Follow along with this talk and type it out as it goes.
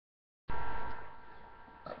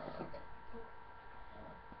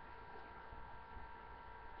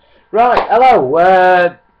Right,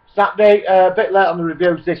 hello. Saturday, a bit late on the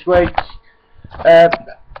reviews this week. Had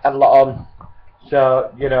a lot on, so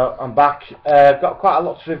you know I'm back. Got quite a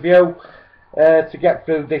lot to review to get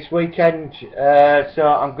through this weekend, so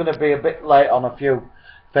I'm going to be a bit late on a few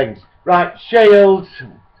things. Right, Shield,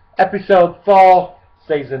 episode 4,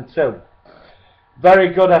 season 2.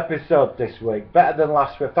 Very good episode this week. Better than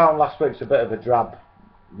last week. Found last week's a bit of a drab.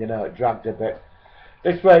 You know, it dragged a bit.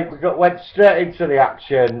 This week we went straight into the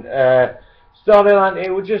action. Storyline, it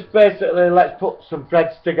was just basically let's put some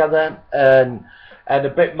threads together and a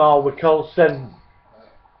bit more with Coulson,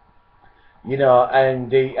 you know, and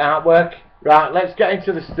the artwork. Right, let's get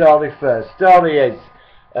into the story first. Story is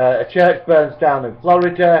a church burns down in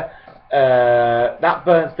Florida. That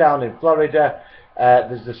burns down in Florida.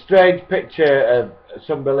 There's a strange picture of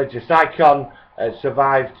some religious icon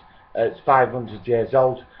survived. It's 500 years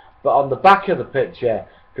old. But on the back of the picture,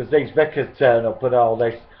 because these vicars turn up and all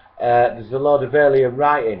this, there's a load of alien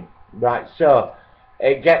writing. Right, so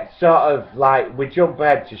it gets sort of like, we jump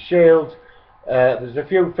ahead to Shield. There's a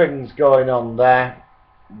few things going on there.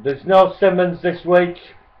 There's no Simmons this week.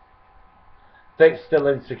 Things still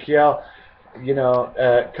insecure. You know,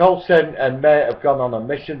 Coulson and May have gone on a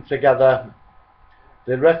mission together.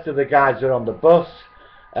 The rest of the guys are on the bus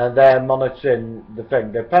and they're monitoring the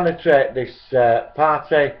thing. They penetrate this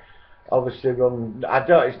party. Obviously run,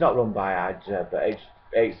 it's not run by Hydra, but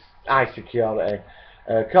it's high security.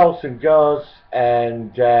 Coulson goes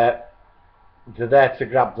and they're there to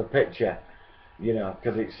grab the picture, you know,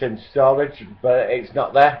 because it's in storage, but it's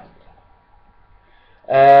not there.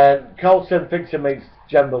 Coulson thinks he meets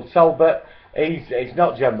General Talbot. He's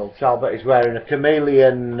not General Talbot, he's wearing a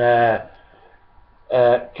chameleon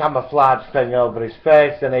camouflage thing over his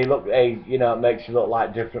face, and you know, it makes you look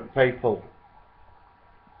like different people.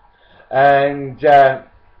 And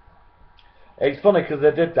it's funny because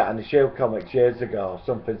they did that in the Shield comics years ago,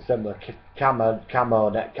 something similar, camo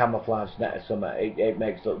net, camouflage net or something. It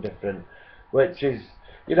makes it look different, which is,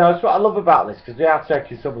 you know, it's what I love about this, because they are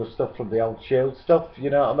taking some of the stuff from the old Shield stuff, you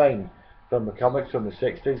know what I mean, from the comics from the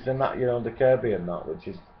 60s and that, you know, the Kirby and that, which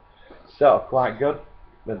is sort of quite good,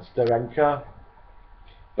 with Steranko.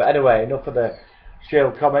 But anyway, enough of the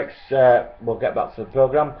Shield comics, we'll get back to the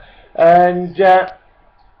programme. And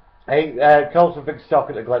Coulson thinks he's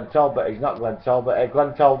talking to Glenn Talbot. He's not Glenn Talbot.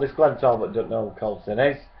 Glenn Talbot doesn't know who Coulson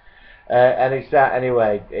is. And he's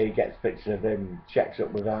anyway, he gets pictures of him, checks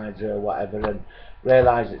up with Hydra or whatever, and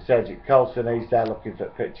realises it's Agent Coulson. He's there looking for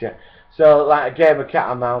a picture. So, like a game of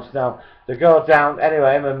cat and mouse now. They go down,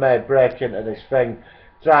 anyway, him and May break into this thing,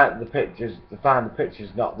 try the pictures, they find the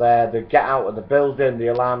pictures not there. They get out of the building, the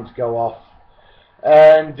alarms go off.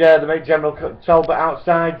 And they meet General Talbot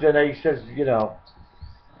outside, and he says, you know,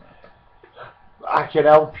 I can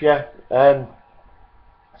help you.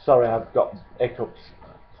 Sorry, I've got hiccups.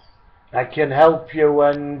 I can help you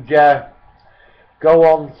and go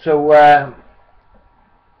on to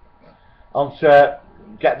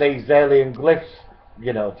get these alien glyphs,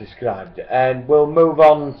 you know, described, and we'll move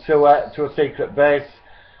on to a secret base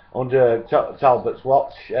under Talbot's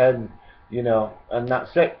watch, and you know, and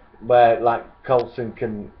that's it. Where like Coulson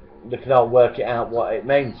they can all work it out what it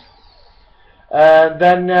means. And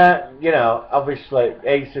then, you know, obviously,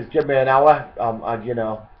 he says, give me an hour, and, you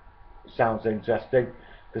know, sounds interesting,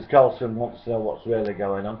 because Coulson wants to know what's really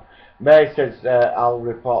going on. May says, I'll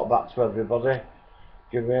report back to everybody,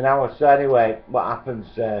 give me an hour. So anyway, what happens,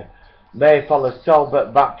 May follows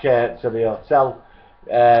Talbot back to the hotel.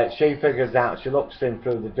 She figures out, she looks in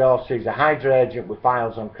through the door, sees a Hydra agent with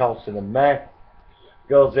files on Coulson and May,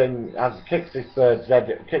 goes in, kicks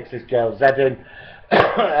this girl's head in,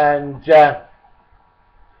 and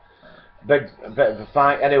bit of a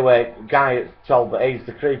fight. Anyway, guy at Talbot, he's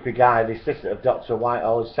the creepy guy, the assistant of Dr.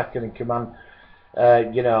 Whitehall, his second in command.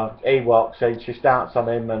 You know, he walks in, she starts on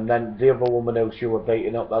him, and then the other woman who she was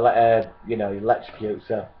beating up, they let her, you know, he electrocutes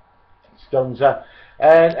her, stuns her,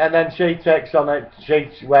 and then she takes on it. She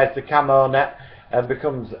wears the camo net and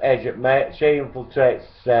becomes Agent May. She infiltrates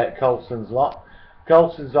Coulson's lot.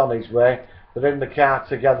 Coulson's on his way. They're in the car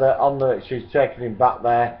together. She's taking him back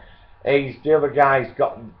there. The other guy's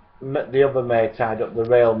got the other May tied up, the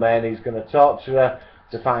real May, and he's going to torture her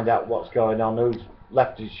to find out what's going on, who's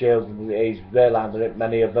left his shields, and he's realised that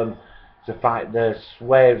many of them to fight the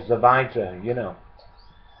waves of Hydra, you know.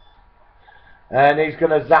 And he's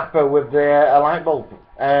going to zap her with a light bulb.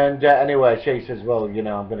 And anyway, she says, well, you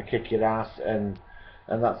know, I'm going to kick your ass, and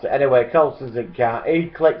that's it. Anyway, Coulson's in car. He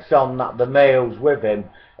clicks on that the May who's with him,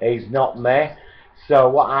 he's not May. So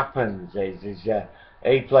what happens is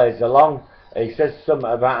he plays along. He says something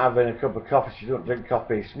about having a cup of coffee. She doesn't drink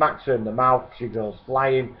coffee. He smacks her in the mouth. She goes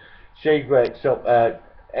flying. she wakes up,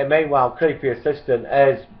 and meanwhile creepy assistant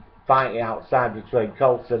is fighting outside between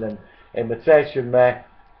Colson and Imitation May,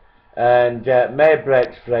 and May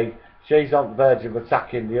breaks free. She's on the verge of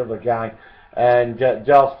attacking the other guy, and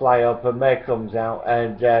doors fly up and May comes out,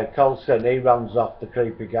 and Colson, he runs off the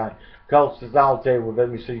creepy guy. Colson says, I'll deal with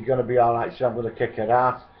him. He says, you're going to be alright, so I'm going to kick her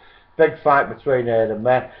ass. Big fight between her and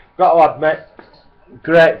May. Got to admit,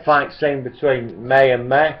 great fight scene between May and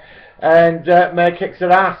May, and May kicks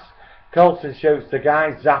her ass. Colson shoots the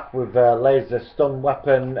guy, zap with a laser stun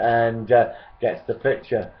weapon, and gets the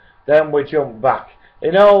picture. Then we jump back.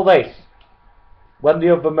 In all this, when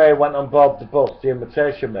the other May went on board the bus, the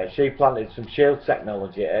Imitation May, she planted some shield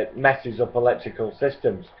technology. It messes up electrical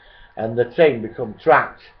systems, and the team become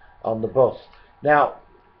trapped on the bus. Now,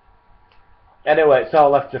 anyway, it's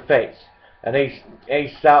all left to Fitz, and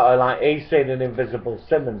he's sort of like, he's seen an invisible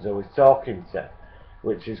Simmons who he's talking to,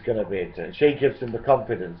 which is going to be interesting. She gives him the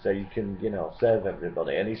confidence so you can, you know, save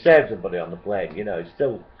everybody, and he saves everybody on the plane. You know, he's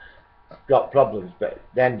still got problems, but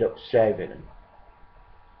they end up saving him.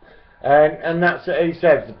 And that's it. He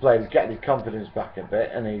saves the plane. He's getting his confidence back a bit,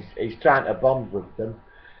 and he's trying to bond with them.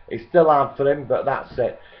 It's still hard for him, but that's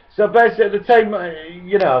it. So basically, the team,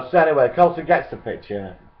 you know. So anyway, Colson gets the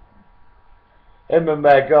picture. Him and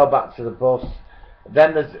May go back to the bus.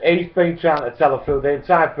 Then he's been trying to tell her through the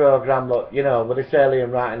entire programme, look, you know, with this alien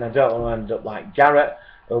writing, I don't want to end up like Garrett,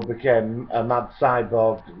 who became a mad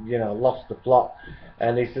cyborg, you know, lost the plot.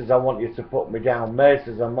 And he says, I want you to put me down. May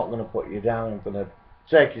says, I'm not going to put you down. I'm going to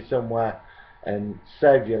take you somewhere and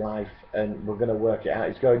save your life, and we're going to work it out.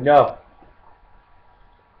 He's going, no.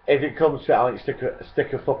 If it comes to it, I'll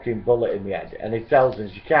stick a fucking bullet in the head. And he tells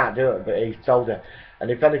us, you can't do it, but he's told her, and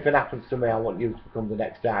if anything happens to me, I want you to become the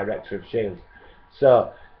next director of S.H.I.E.L.D.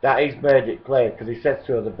 So, that he's made it clear, because he said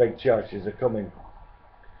to her, the big choices are coming.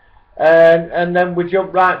 And then we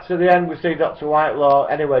jump right to the end, we see Dr. Whitelaw.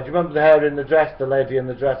 Anyway, do you remember her in the dress, the lady in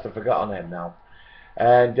the dress? I forgot her name now.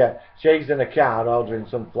 And she's in a car ordering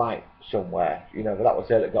some flight somewhere, you know, that was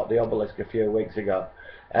her that got the obelisk a few weeks ago.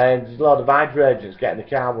 And there's a lot of Hydra agents getting in the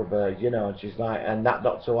car with her, you know, and she's like, and that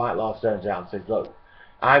Dr. Whitelaw turns out and says, look,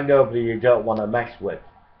 I'm nobody you don't want to mess with.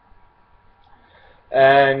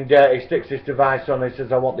 And he sticks his device on, he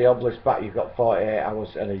says, I want the obelisk back, you've got 48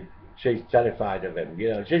 hours, and she's terrified of him,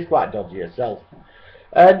 you know, she's quite dodgy herself.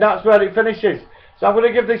 And that's where it finishes. So I'm going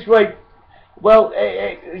to give this week, well,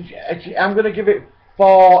 I'm going to give it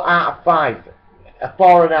 4 out of 5, a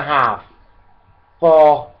 4.5,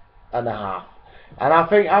 4.5, and I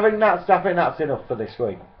think that's enough for this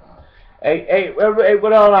week. It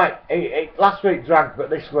were all right. Last week dragged, but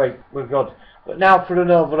this week we're good. But now for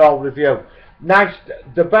an overall review. Nice.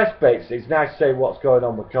 The best bits is nice to see what's going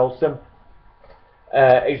on with Colson.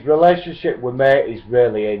 His relationship with May is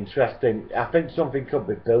really interesting. I think something could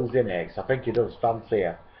be building here, 'cause I think he does fancy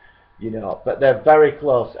her. You know, but they're very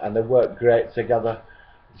close and they work great together.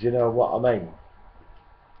 Do you know what I mean?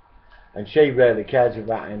 And she really cares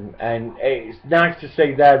about him, and it's nice to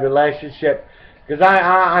see their relationship, because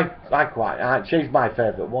she's my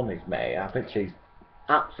favourite one, is May. I think she's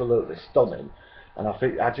absolutely stunning, and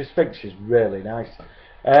I just think she's really nice.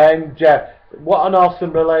 And what an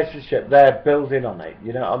awesome relationship they're building on it.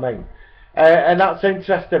 You know what I mean? And that's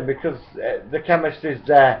interesting because the chemistry's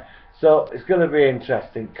there. So it's going to be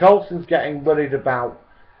interesting. Colson's getting worried about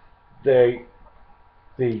the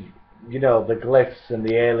you know, the glyphs and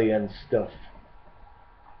the alien stuff.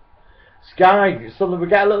 Sky, suddenly we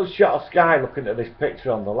get a little shot of Sky looking at this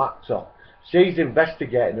picture on the laptop. She's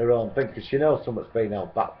investigating her own thing because she knows something's been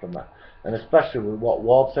held back from her. And especially with what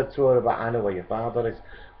Ward said to her about, I know where your father is.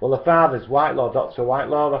 Well, her father's Whitelaw, Dr.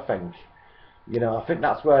 Whitelaw, I think. You know, I think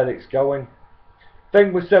that's where it's going.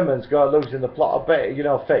 Thing with Simmons, losing the plot a bit, you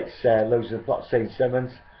know, Fitz losing the plot, seeing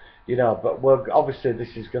Simmons, you know, but obviously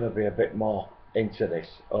this is going to be a bit more into this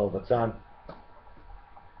all the time.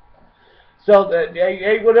 So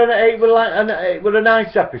it was a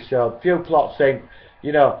nice episode, few plot scenes,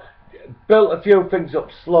 you know, built a few things up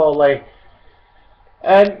slowly,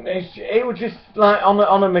 and it was just like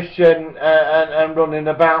on a mission and running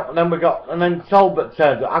about, and then Talbot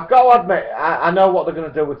turned up. I've got to admit, I know what they're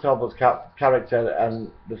going to do with Talbot's character, and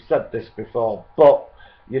they've said this before, but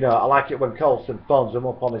you know, I like it when Colson phones him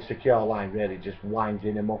up on a secure line, really just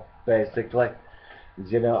winding him up, basically. Do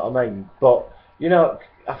you know what I mean? But you know,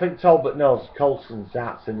 I think Talbot knows Colson's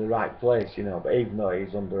heart's in the right place, you know, but even though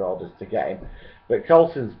he's under orders to get him. But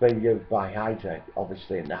Colson's been used by Hydra,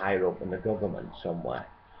 obviously, in the higher up in the government somewhere.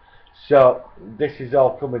 So this is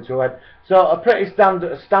all coming to an end. So a pretty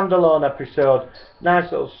standalone episode,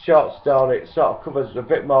 nice little short story. It sort of covers a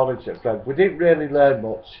bit more into it. We didn't really learn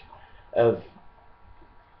much of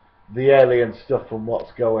the alien stuff and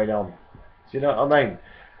what's going on. Do you know what I mean?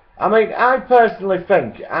 I personally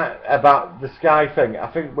think about the Sky thing.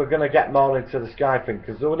 I think we're going to get more into the Sky thing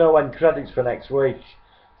because there were no end credits for next week,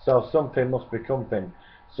 so something must be coming.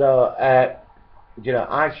 So, you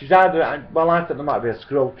know, she's either, well, I think there might be a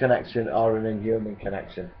Skrull connection or an Inhuman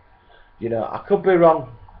connection. You know, I could be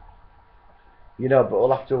wrong. You know, but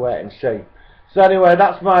we'll have to wait and see. So anyway,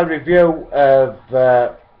 that's my review of,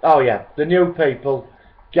 oh yeah, the new people.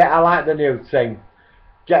 I like the new team.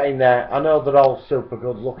 Getting there. I know they're all super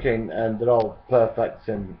good looking and they're all perfect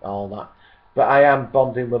and all that. But I am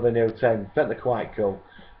bonding with a new team. I think they're quite cool.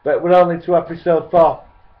 But we're only to episode 4.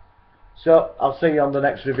 So I'll see you on the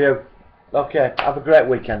next review. Okay, have a great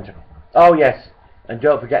weekend. Oh yes, and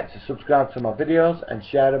don't forget to subscribe to my videos and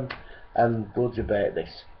share them, and we'll debate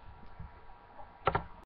this.